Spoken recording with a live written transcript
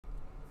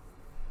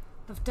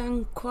I've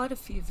done quite a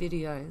few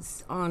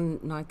videos on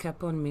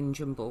NICAP on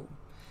Minjimble,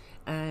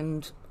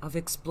 and I've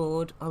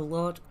explored a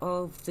lot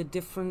of the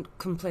different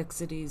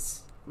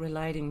complexities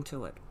relating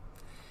to it.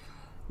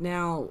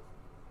 Now,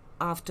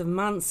 after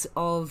months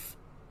of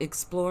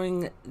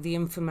exploring the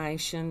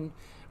information,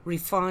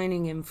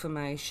 refining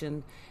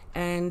information,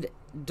 and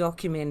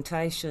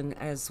documentation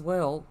as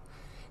well,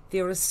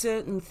 there are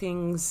certain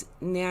things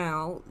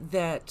now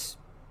that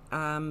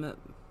are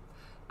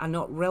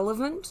not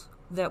relevant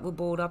that were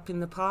brought up in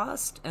the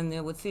past, and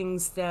there were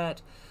things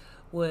that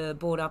were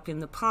brought up in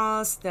the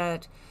past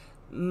that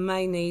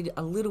may need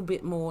a little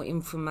bit more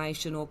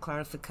information or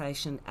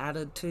clarification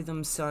added to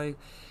them. So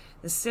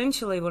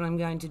essentially what I'm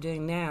going to do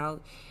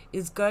now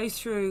is go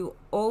through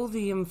all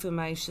the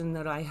information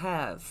that I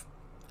have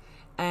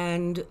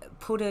and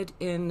put it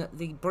in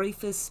the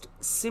briefest,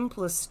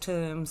 simplest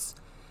terms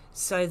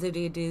so that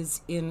it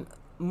is in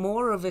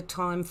more of a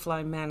time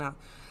flow manner,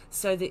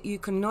 so that you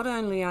can not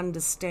only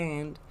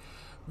understand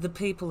the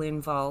people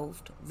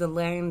involved, the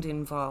land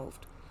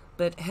involved,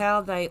 but how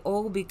they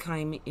all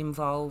became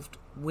involved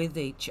with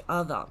each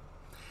other.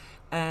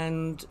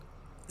 And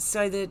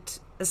so that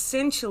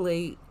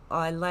essentially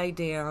I lay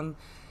down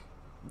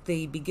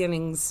the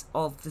beginnings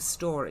of the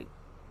story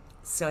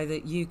so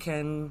that you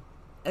can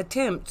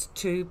attempt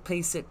to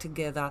piece it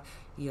together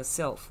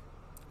yourself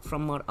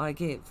from what I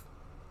give.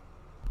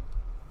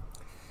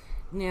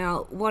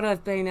 Now, what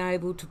I've been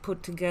able to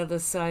put together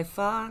so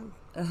far,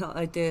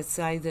 I dare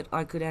say that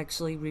I could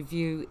actually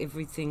review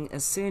everything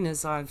as soon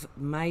as I've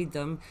made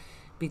them,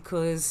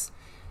 because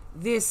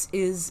this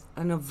is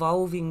an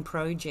evolving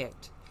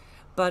project,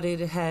 but it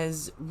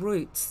has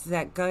roots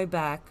that go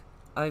back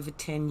over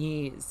 10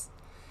 years.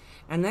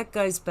 And that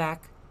goes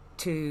back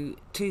to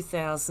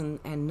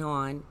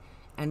 2009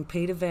 and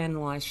Peter Van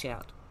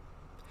Lieshout.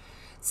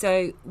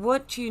 So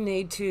what you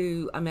need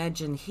to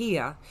imagine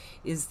here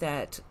is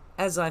that,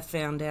 as I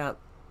found out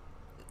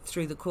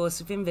through the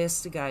course of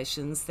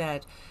investigations,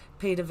 that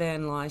Peter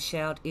Van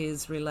Lieshout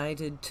is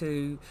related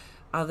to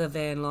other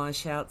Van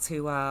Lieshouts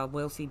who are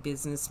wealthy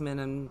businessmen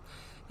and,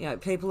 you know,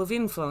 people of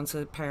influence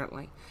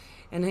apparently.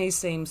 And he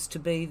seems to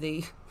be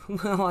the,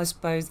 well, I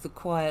suppose the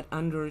quiet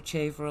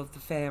underachiever of the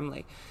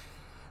family.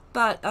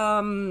 But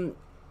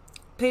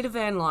Peter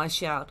Van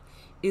Lieshout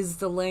is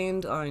the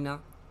landowner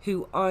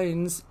who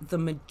owns the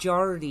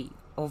majority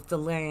of the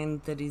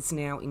land that is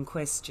now in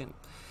question.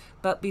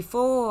 But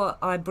before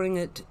I bring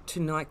it to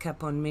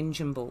NICAP on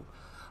Minjimble,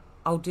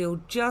 I'll deal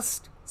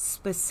just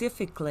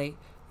specifically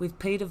with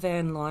Peter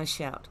Van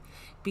Lieshout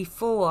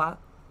before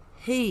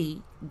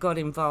he got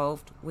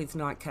involved with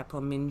NICAP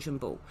on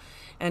Minjimble.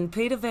 And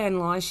Peter Van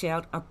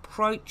Lieshout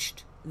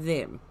approached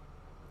them,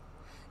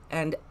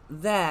 and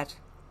that,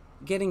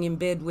 getting in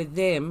bed with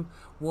them,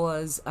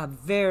 was a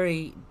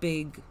very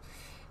big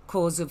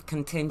cause of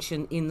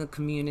contention in the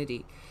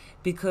community.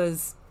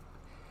 Because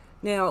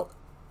now,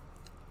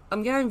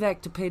 I'm going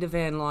back to Peter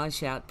Van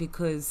Lieshout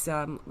because,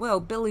 well,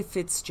 Billy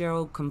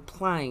Fitzgerald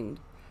complained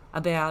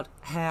about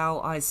how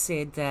I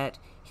said that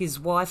his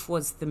wife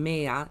was the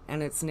mayor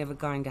and it's never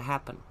going to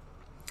happen.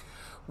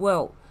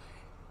 Well,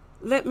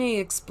 let me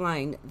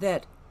explain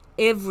that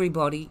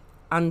everybody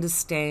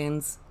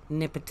understands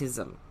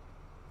nepotism.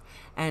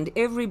 And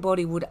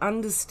everybody would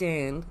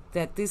understand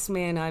that this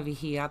man over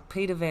here,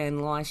 Peter Van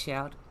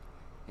Lieshout,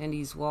 and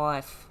his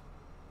wife,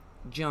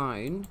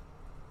 Joan.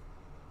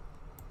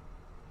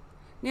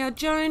 Now,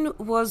 Joan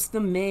was the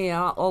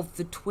mayor of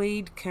the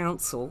Tweed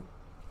Council.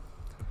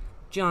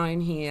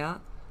 Joan here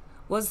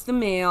was the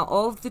mayor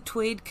of the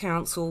Tweed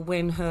Council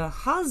when her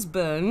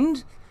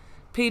husband,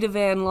 Peter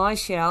Van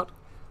Lieshout,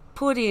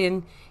 put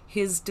in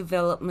his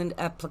development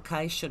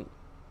application.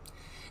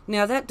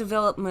 Now, that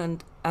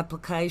development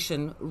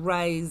application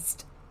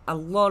raised a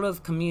lot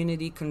of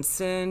community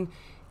concern,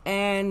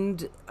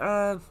 and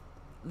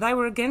they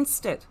were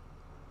against it.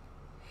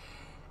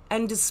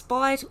 And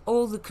despite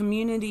all the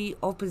community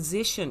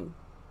opposition,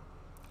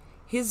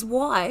 his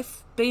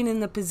wife, being in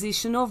the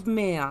position of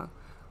mayor,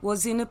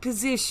 was in a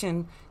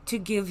position to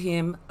give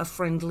him a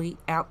friendly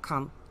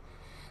outcome.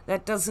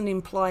 That doesn't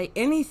imply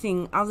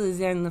anything other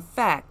than the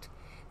fact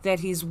that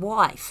his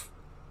wife,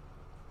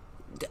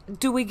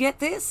 do we get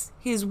this?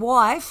 His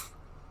wife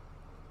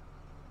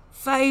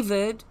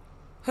favoured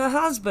her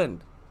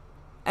husband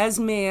as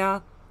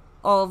mayor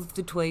of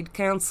the Tweed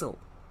Council.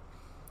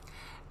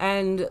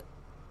 And,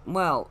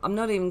 well, I'm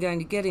not even going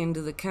to get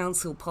into the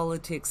council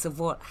politics of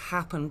what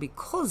happened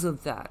because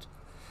of that,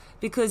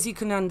 because you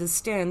can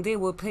understand there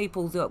were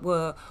people that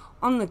were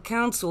on the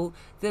council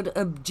that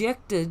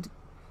objected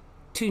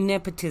to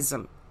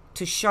nepotism,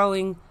 to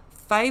showing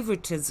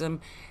favouritism,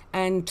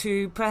 and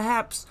to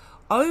perhaps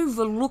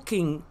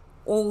overlooking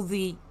all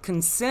the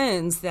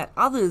concerns that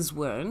others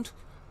weren't,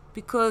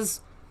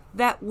 because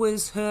that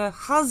was her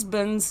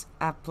husband's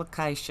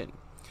application.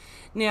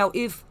 Now,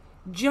 if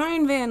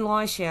Joan Van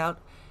Lieshout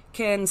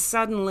can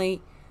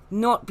suddenly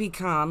not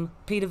become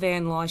Peter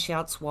Van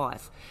Lieshout's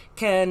wife,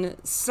 can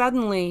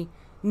suddenly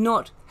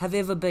not have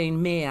ever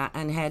been mayor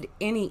and had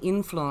any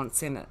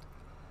influence in it,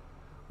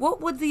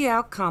 what would the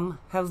outcome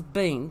have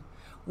been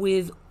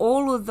with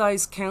all of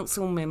those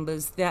council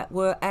members that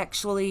were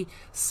actually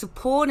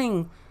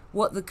supporting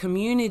what the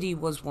community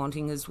was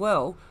wanting as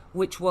well,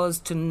 which was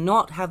to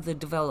not have the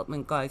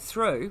development go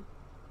through.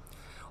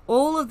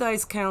 All of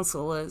those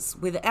councillors,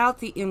 without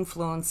the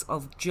influence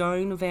of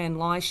Joan Van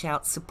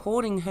Lieshout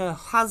supporting her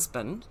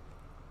husband,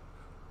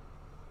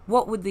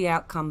 what would the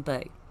outcome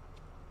be?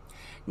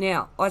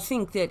 Now, I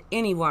think that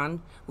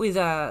anyone with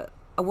a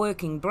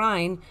working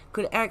brain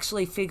could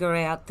actually figure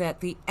out that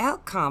the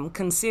outcome,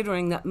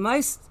 considering that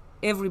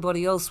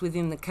everybody else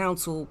within the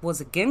council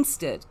was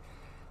against it,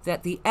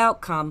 that the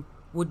outcome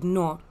would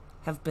not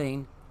have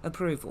been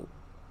approval.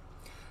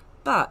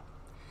 But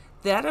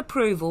that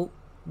approval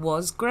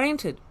was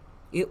granted.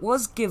 It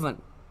was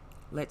given.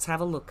 Let's have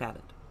a look at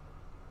it.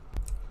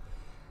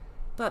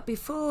 But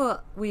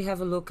before we have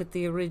a look at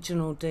the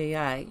original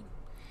DA,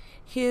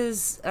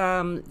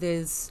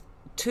 there's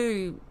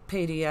two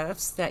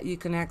PDFs that you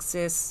can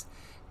access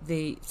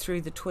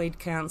through the Tweed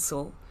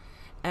Council,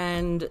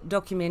 and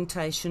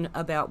documentation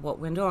about what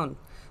went on.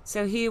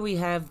 So here we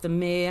have the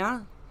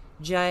Mayor,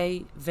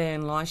 J.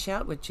 Van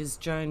Lieshout, which is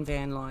Joan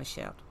Van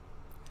Lieshout.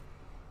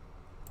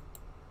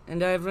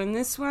 And over in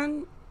this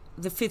one,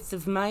 the 5th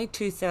of May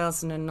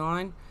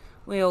 2009,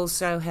 we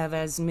also have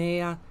as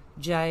Mayor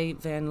J.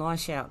 Van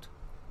Lieshout,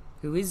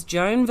 who is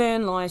Joan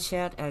Van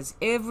Lieshout, as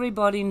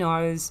everybody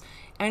knows,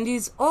 and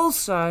is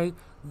also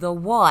the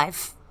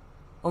wife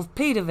of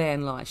Peter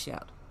Van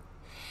Lieshout.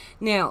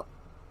 Now,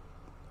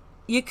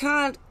 you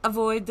can't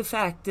avoid the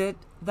fact that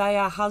they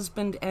are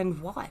husband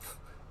and wife.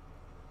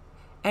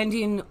 And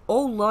in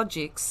all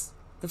logics,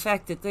 the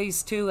fact that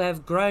these two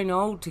have grown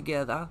old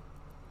together,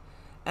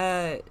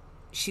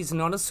 she's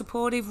not a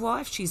supportive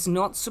wife. She's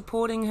not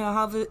supporting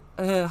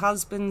her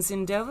husband's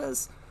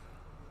endeavours.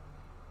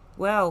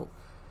 Well,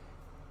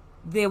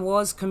 there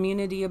was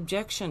community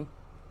objection.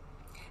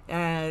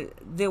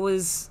 There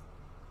was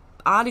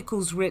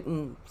articles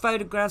written,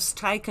 photographs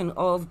taken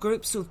of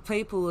groups of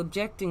people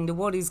objecting to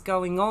what is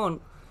going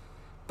on.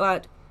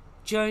 But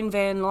Joan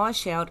Van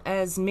Lieshout,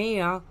 as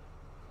mayor,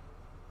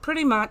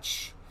 pretty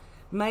much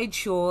made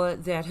sure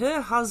that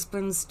her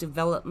husband's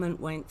development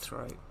went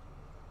through.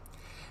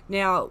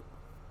 Now,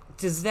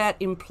 does that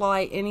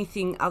imply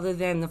anything other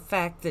than the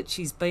fact that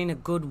she's been a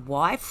good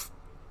wife,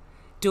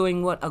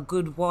 doing what a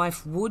good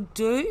wife would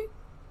do?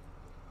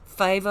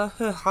 Favour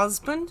her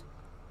husband?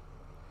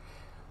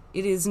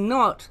 It is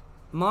not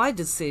my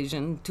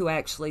decision to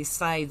actually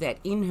say that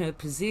in her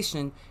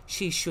position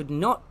she should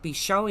not be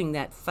showing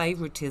that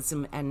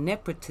favouritism and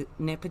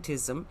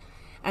nepotism,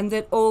 and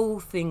that all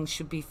things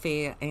should be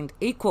fair and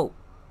equal.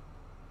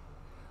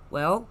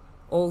 Well,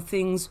 all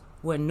things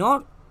were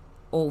not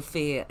all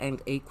fair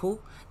and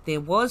equal.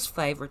 There was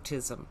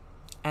favouritism,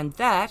 and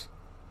that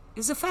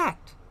is a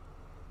fact.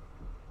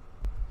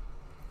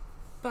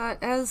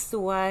 But as the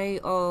way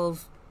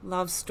of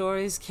love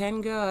stories can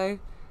go,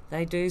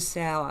 they do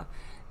sour.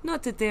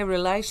 Not that their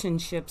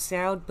relationship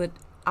soured, but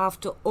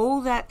after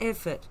all that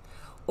effort,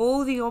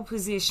 all the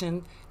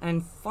opposition,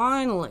 and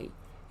finally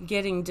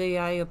getting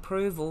DA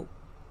approval,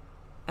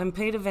 and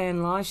Peter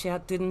Van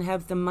Lieshout didn't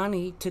have the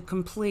money to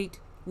complete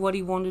what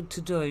he wanted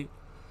to do.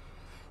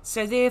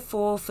 So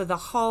therefore, for the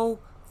whole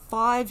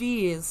 5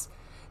 years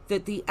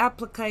that the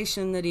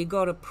application that he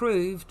got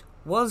approved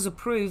was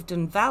approved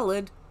and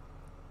valid,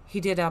 he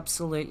did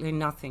absolutely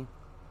nothing.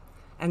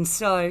 And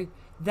so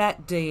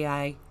that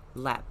DA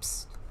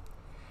lapsed.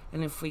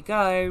 And if we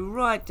go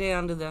right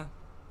down to the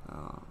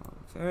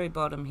very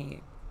bottom here,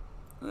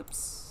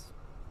 oops,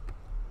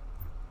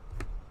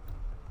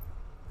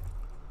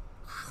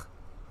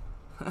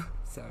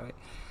 sorry,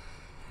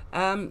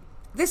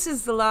 this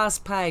is the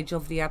last page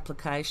of the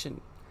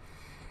application,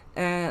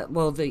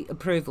 well, the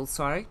approval,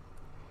 sorry,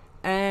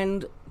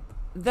 and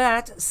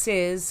that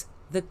says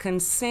the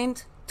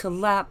consent to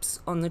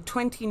lapse on the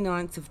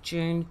 29th of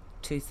June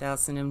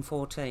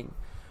 2014,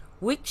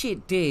 which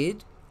it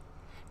did,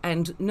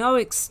 and no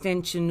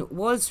extension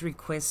was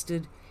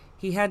requested.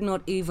 He had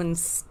not even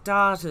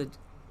started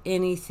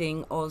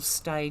anything of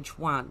stage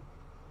 1.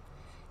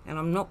 And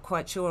I'm not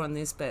quite sure on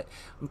this, but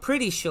I'm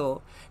pretty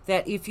sure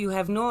that if you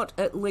have not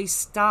at least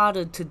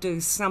started to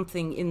do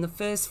something in the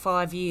first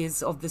 5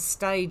 years of the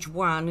stage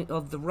 1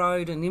 of the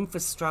road and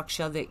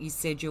infrastructure that you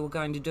said you were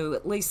going to do,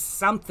 at least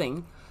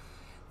something,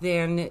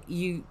 then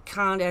you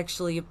can't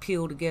actually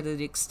appeal to get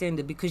it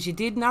extended. Because you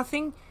did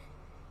nothing,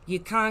 you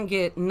can't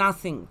get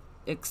nothing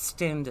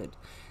extended.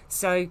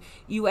 So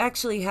you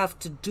actually have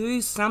to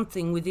do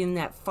something within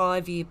that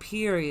 5-year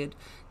period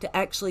to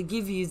actually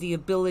give you the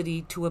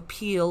ability to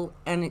appeal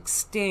and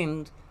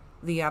extend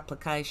the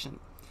application.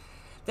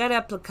 That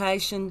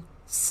application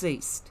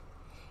ceased.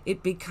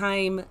 It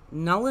became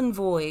null and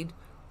void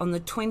on the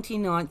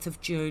 29th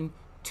of June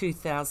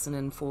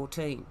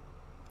 2014.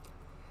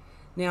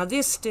 Now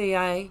this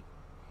DA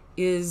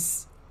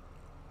is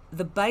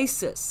the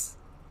basis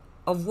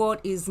of what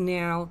is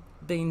now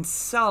being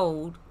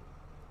sold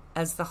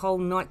as the whole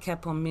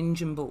nightcap on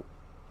Minjimbull.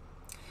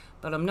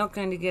 But I'm not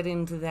going to get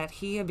into that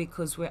here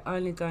because we're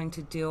only going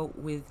to deal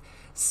with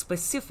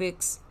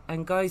specifics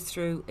and go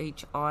through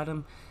each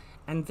item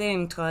and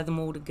then tie them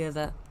all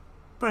together,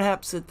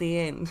 perhaps at the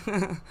end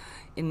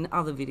in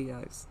other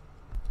videos.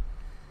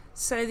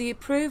 So the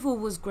approval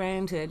was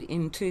granted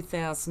in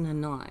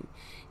 2009.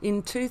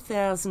 In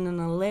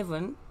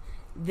 2011,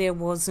 there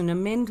was an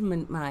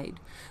amendment made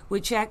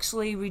which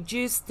actually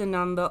reduced the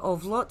number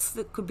of lots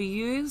that could be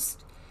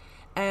used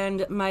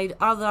and made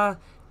other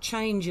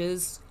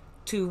changes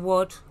to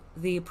what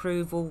the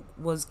approval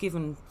was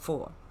given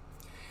for.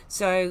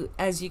 So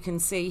as you can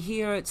see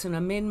here, it's an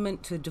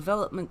amendment to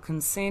development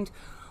consent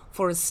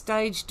for a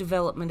stage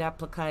development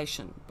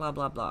application, blah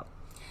blah blah.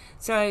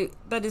 So,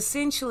 but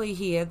essentially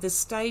here, the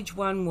stage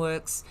 1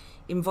 works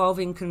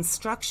involving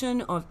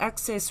construction of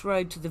access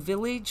road to the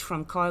village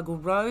from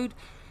Kygel Road,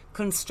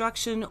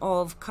 construction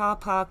of car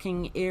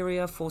parking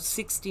area for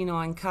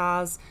 69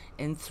 cars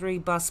and 3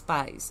 bus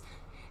bays,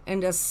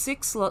 and a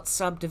 6-lot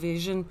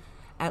subdivision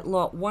at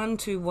lot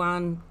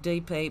 121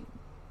 DP.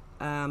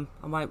 I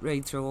won't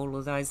read through all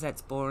of those,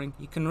 that's boring.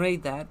 You can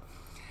read that,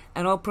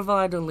 and I'll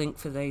provide a link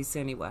for these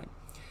anyway.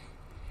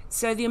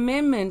 So the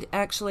amendment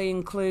actually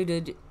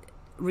included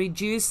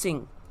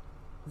reducing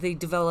the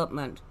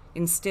development.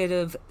 Instead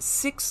of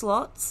 6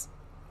 lots,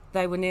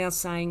 they were now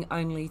saying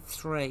only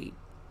 3.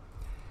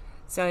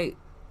 So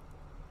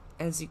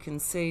as you can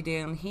see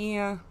down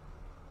here,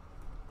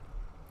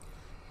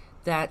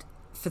 that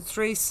for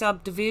 3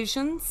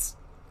 subdivisions,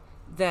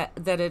 that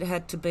it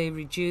had to be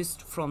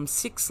reduced from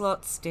 6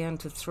 lots down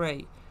to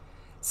 3.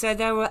 So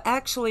they were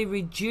actually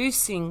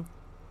reducing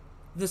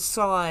the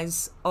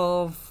size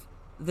of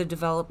the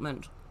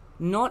development,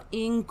 not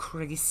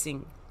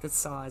increasing the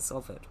size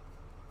of it.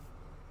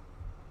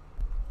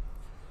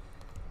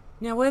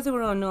 Now,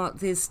 whether or not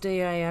this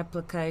DA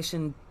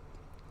application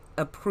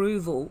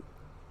approval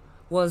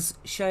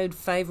showed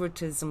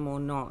favouritism or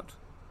not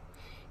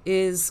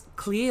is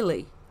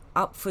clearly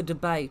up for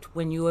debate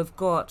when you have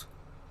got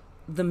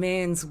the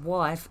man's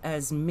wife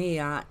as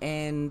mayor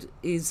and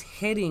is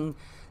heading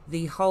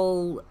the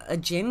whole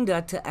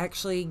agenda to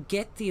actually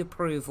get the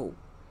approval.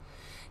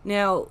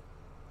 Now,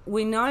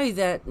 we know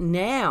that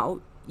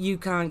now you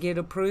can't get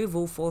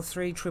approval for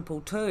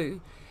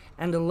 3222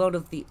 and a lot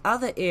of the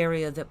other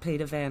area that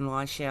Peter Van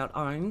Lieshout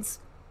owns,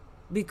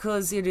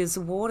 because it is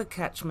a water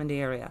catchment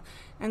area,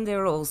 and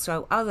there are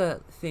also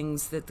other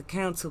things that the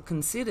council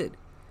considered.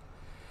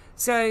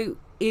 So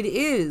it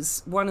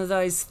is one of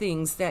those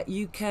things that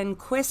you can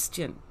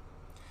question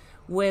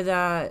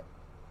whether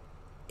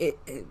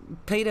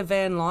Peter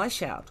Van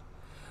Lieshout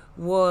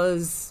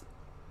was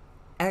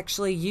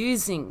actually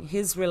using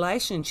his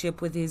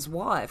relationship with his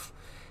wife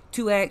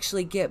to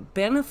actually get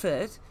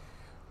benefit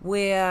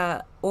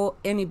where or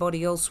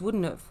anybody else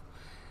wouldn't have.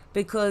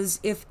 Because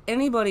if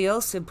anybody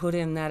else had put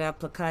in that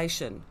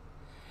application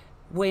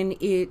when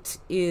it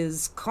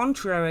is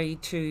contrary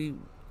to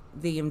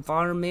the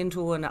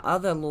environmental and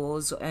other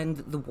laws and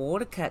the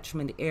water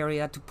catchment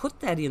area to put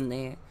that in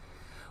there,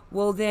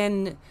 well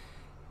then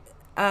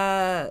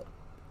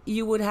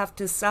you would have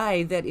to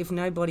say that if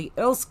nobody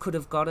else could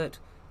have got it,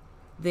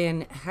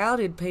 then how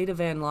did Peter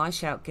Van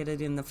Lieshout get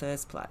it in the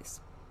first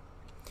place?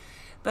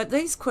 But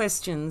these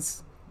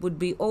questions would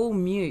be all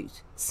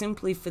mute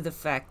simply for the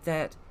fact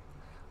that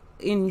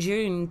in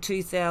June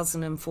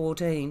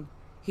 2014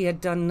 he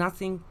had done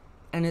nothing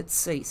and it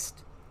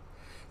ceased.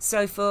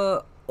 So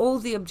for all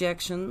the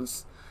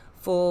objections,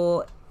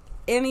 for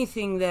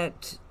anything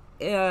that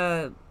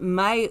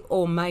may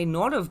or may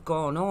not have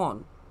gone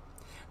on,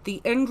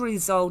 the end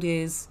result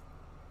is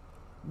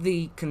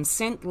the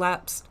consent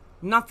lapsed,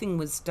 nothing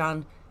was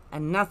done,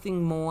 and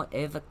nothing more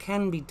ever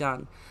can be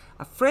done.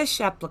 A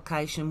fresh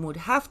application would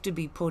have to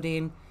be put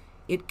in.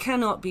 It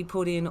cannot be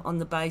put in on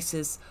the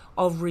basis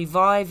of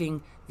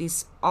reviving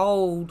this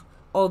old,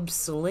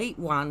 obsolete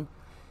one,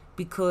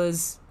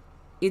 because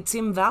it's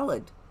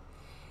invalid.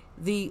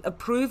 The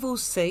approval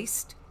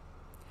ceased.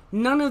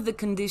 None of the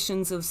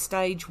conditions of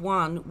stage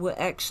 1 were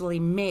actually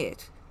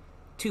met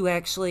to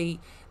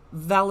actually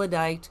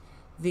validate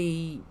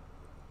the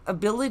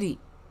ability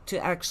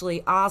to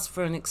actually ask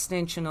for an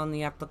extension on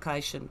the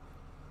application.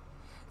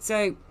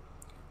 So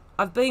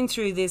I've been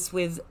through this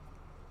with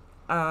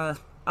other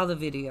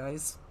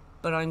videos,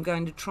 but I'm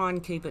going to try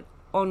and keep it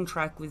on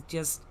track with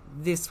just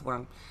this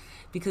one,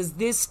 because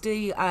this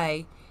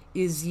DA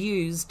is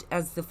used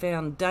as the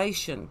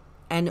foundation,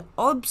 an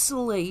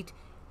obsolete,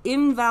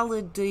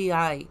 invalid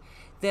DA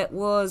that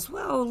was,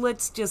 well,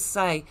 let's just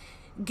say,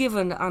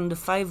 given under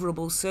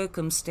favourable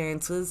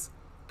circumstances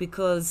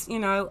because, you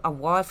know, a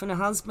wife and a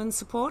husband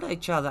support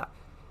each other.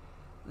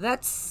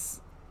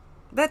 That's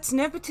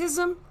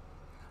nepotism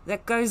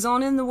that goes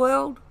on in the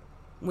world.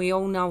 We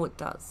all know it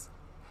does.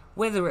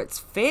 Whether it's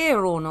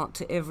fair or not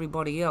to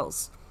everybody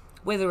else,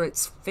 whether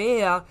it's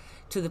fair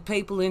to the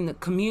people in the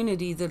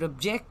community that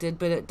objected,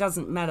 but it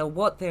doesn't matter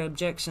what their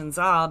objections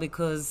are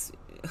because,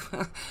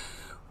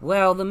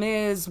 well, the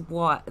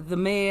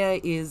mayor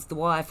is the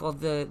wife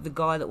of the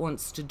guy that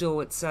wants to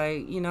do it. So,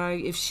 you know,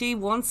 if she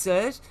wants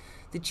it,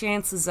 the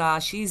chances are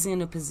she's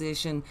in a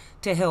position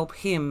to help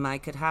him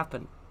make it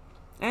happen.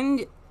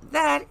 And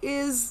that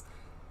is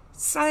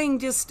saying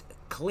just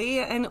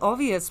clear and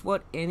obvious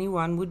what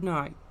anyone would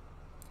know,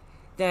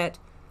 that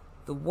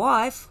the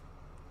wife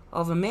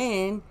of a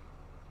man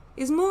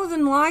is more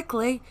than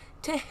likely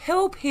to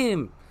help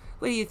him.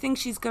 Well, do you think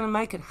she's going to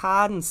make it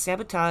hard and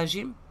sabotage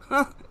him?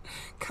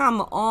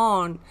 Come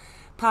on.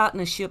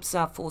 Partnerships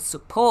are for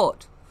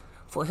support,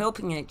 for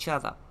helping each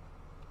other.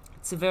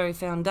 It's the very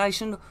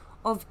foundation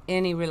of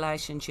any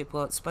relationship.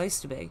 Well, it's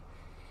supposed to be.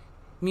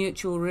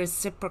 Mutual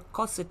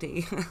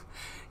reciprocity.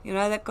 You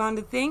know, that kind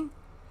of thing?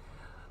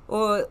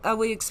 Or are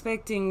we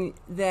expecting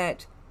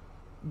that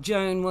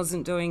Joan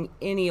wasn't doing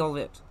any of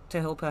it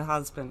to help her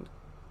husband?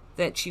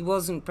 That she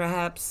wasn't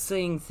perhaps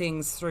seeing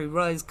things through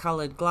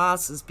rose-coloured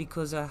glasses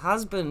because her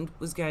husband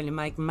was going to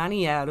make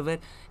money out of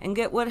it and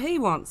get what he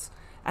wants?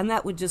 And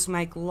that would just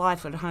make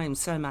life at home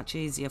so much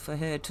easier for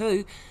her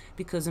too,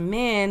 because a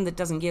man that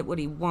doesn't get what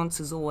he wants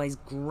is always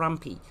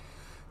grumpy.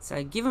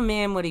 So give a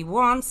man what he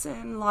wants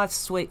and life's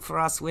sweet for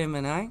us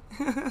women, eh?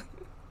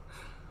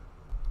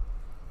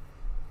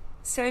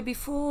 So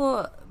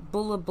before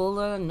Bulla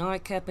Bulla,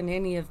 Nightcap and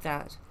any of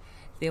that,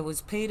 there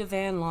was Peter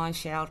Van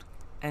Lieshout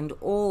and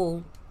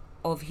all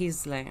of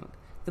his land.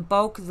 The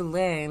bulk of the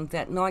land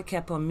that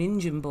Nightcap on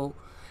Minjimble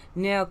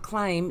now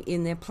claim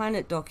in their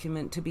planet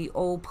document to be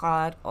all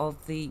part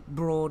of the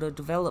broader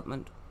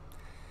development.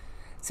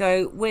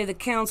 So where the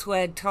council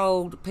had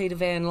told Peter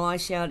Van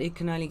Lieshout it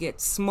can only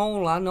get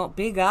smaller, not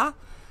bigger,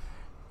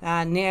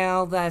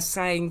 now they're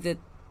saying that,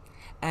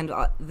 and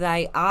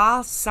they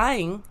are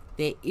saying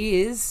there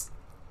is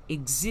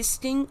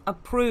existing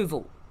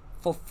approval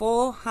for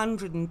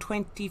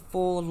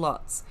 424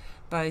 lots.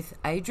 Both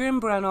Adrian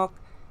Brannock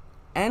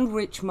and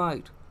Rich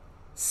Moat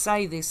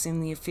say this in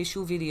the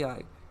official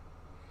video.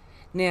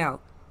 Now,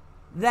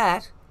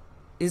 that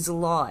is a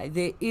lie.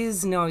 There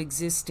is no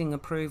existing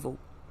approval.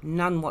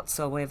 None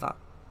whatsoever.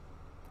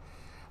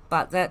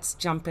 But that's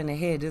jumping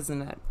ahead,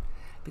 isn't it?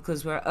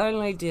 Because we're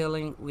only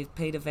dealing with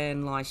Peter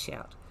Van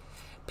Lieshout.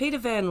 Peter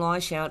Van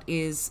Lieshout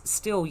is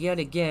still, yet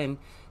again,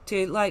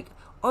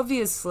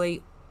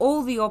 obviously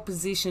all the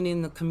opposition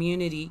in the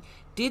community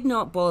did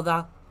not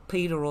bother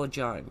Peter or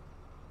Joan.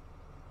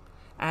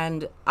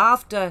 And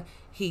after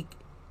he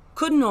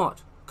could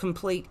not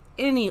complete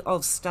any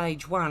of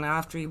stage 1,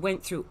 after he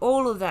went through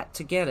all of that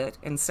to get it,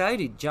 and so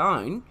did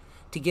Joan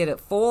to get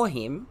it for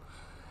him,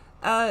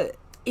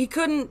 he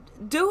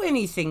couldn't do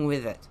anything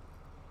with it.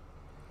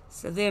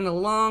 So then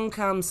along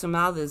come some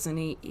others, and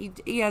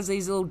he has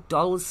these little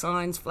dollar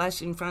signs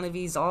flash in front of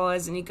his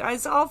eyes, and he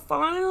goes, oh,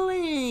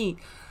 finally,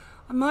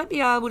 I might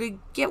be able to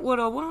get what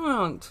I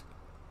want.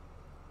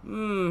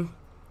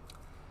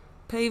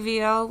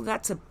 PVL,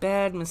 that's a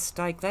bad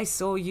mistake. They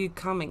saw you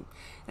coming.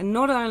 And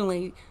not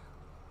only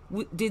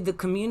did the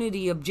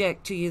community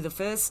object to you the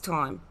first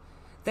time,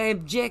 they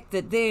object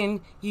that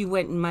then you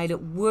went and made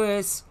it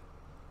worse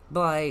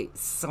by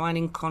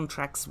signing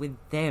contracts with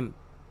them.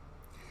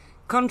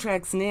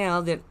 Contracts now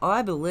that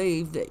I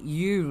believe that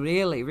you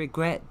really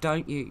regret,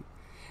 don't you?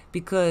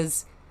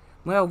 Because,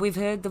 well, we've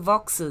heard the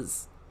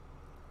Voxes.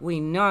 We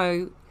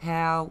know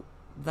how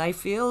they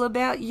feel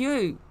about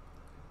you.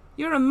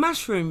 You're a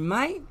mushroom,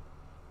 mate,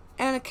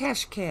 and a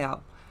cash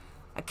cow.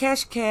 A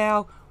cash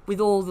cow with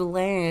all the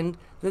land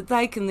that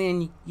they can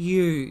then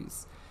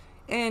use.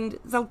 And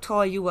they'll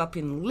tie you up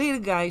in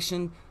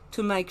litigation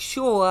to make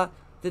sure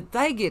that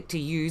they get to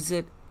use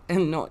it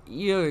and not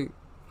you.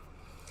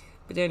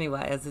 But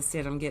anyway, as I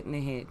said, I'm getting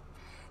ahead.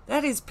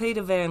 That is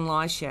Peter Van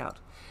Lieshout.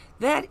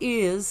 That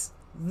is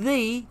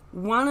the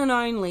one and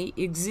only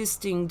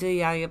existing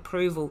DA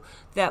approval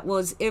that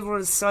was ever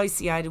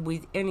associated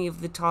with any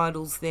of the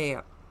titles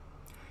there.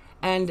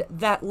 And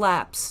that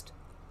lapsed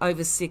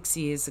over 6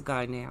 years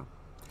ago now.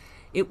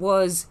 It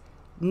was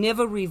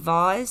never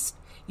revised.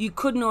 You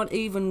could not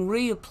even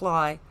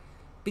reapply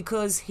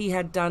because he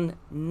had done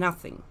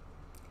nothing.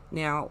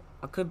 Now,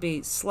 I could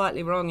be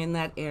slightly wrong in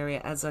that area,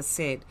 as I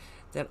said,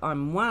 that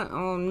I'm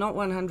not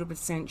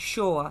 100%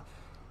 sure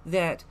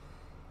that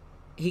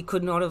he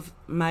could not have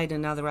made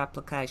another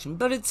application.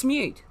 But it's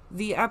mute.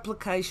 The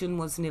application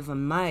was never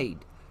made.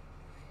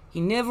 He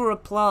never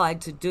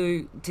applied to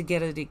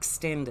get it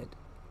extended.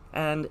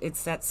 And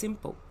it's that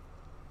simple.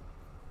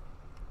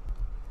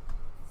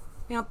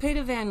 Now,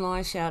 Peter Van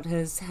Lieshout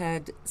has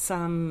had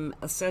some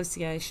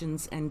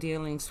associations and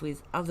dealings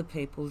with other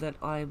people that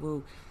I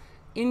will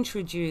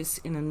introduce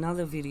in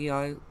another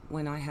video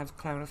when I have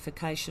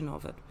clarification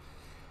of it.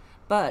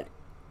 But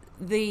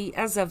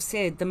as I've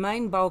said, the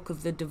main bulk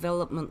of the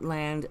development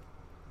land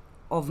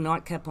of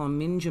Nightcap on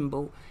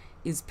Minjimble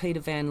is Peter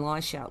Van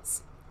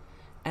Lieshout's.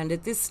 And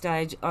at this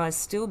stage, I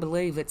still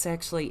believe it's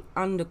actually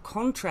under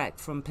contract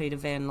from Peter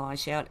Van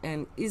Lieshout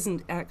and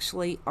isn't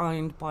actually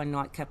owned by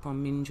Nightcap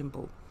on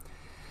Minjimble.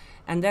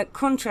 And that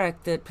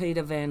contract that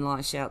Peter Van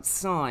Lieshout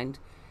signed,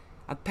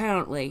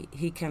 apparently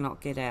he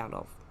cannot get out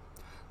of.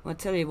 Well, I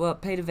tell you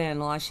what, Peter Van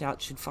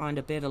Lieshout should find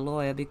a better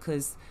lawyer,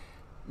 because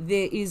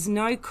there is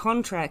no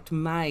contract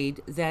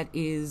made that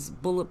is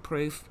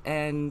bulletproof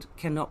and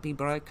cannot be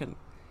broken.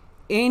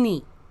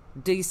 Any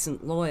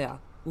decent lawyer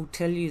will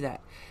tell you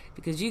that.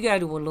 Because you go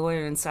to a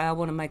lawyer and say, I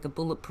want to make a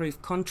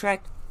bulletproof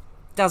contract,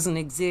 doesn't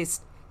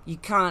exist. You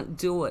can't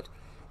do it.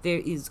 There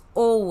is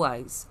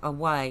always a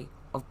way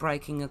of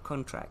breaking a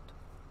contract.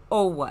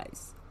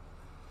 Always.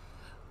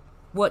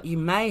 What you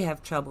may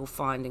have trouble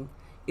finding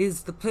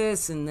is the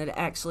person that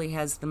actually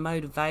has the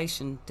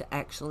motivation to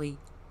actually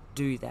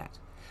do that.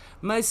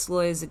 Most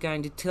lawyers are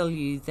going to tell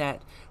you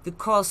that the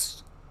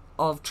cost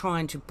of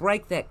trying to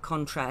break that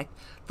contract,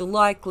 the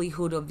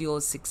likelihood of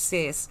your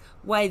success,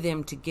 weigh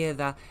them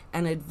together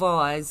and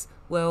advise,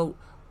 well,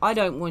 I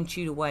don't want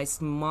you to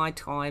waste my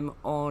time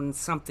on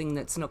something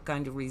that's not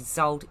going to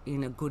result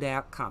in a good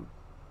outcome.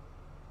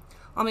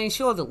 I mean,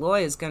 sure, the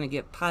lawyer's going to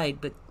get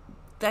paid, but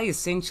they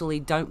essentially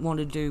don't want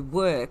to do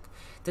work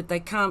that they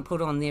can't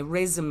put on their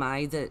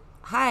resume that,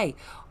 hey,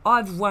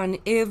 I've won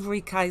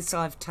every case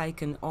I've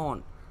taken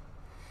on.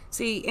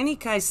 See, any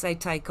case they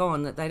take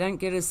on that they don't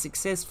get a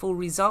successful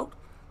result,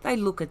 they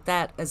look at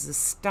that as a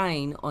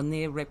stain on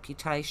their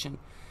reputation.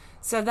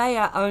 So they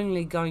are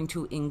only going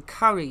to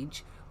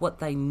encourage what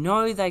they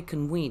know they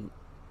can win.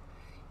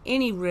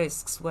 Any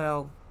risks,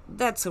 well,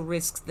 that's a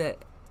risk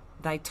that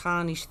they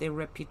tarnish their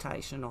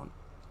reputation on.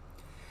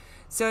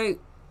 So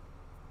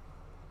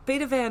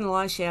Peter Van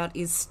Lieshout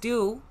is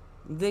still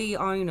the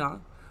owner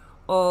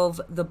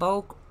of the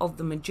bulk of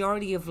the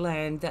majority of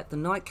land that the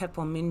Nightcap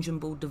on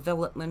Minjimble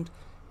development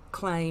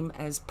claim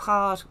as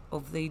part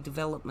of the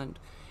development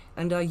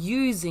and are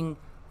using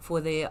for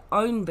their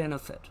own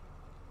benefit.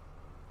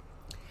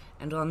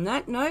 And on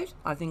that note,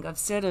 I think I've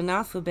said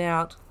enough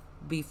about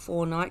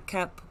before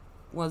Nightcap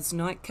was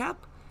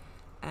Nightcap,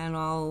 and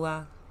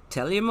I'll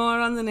tell you more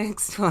on the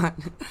next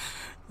one.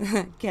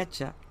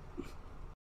 Catch ya.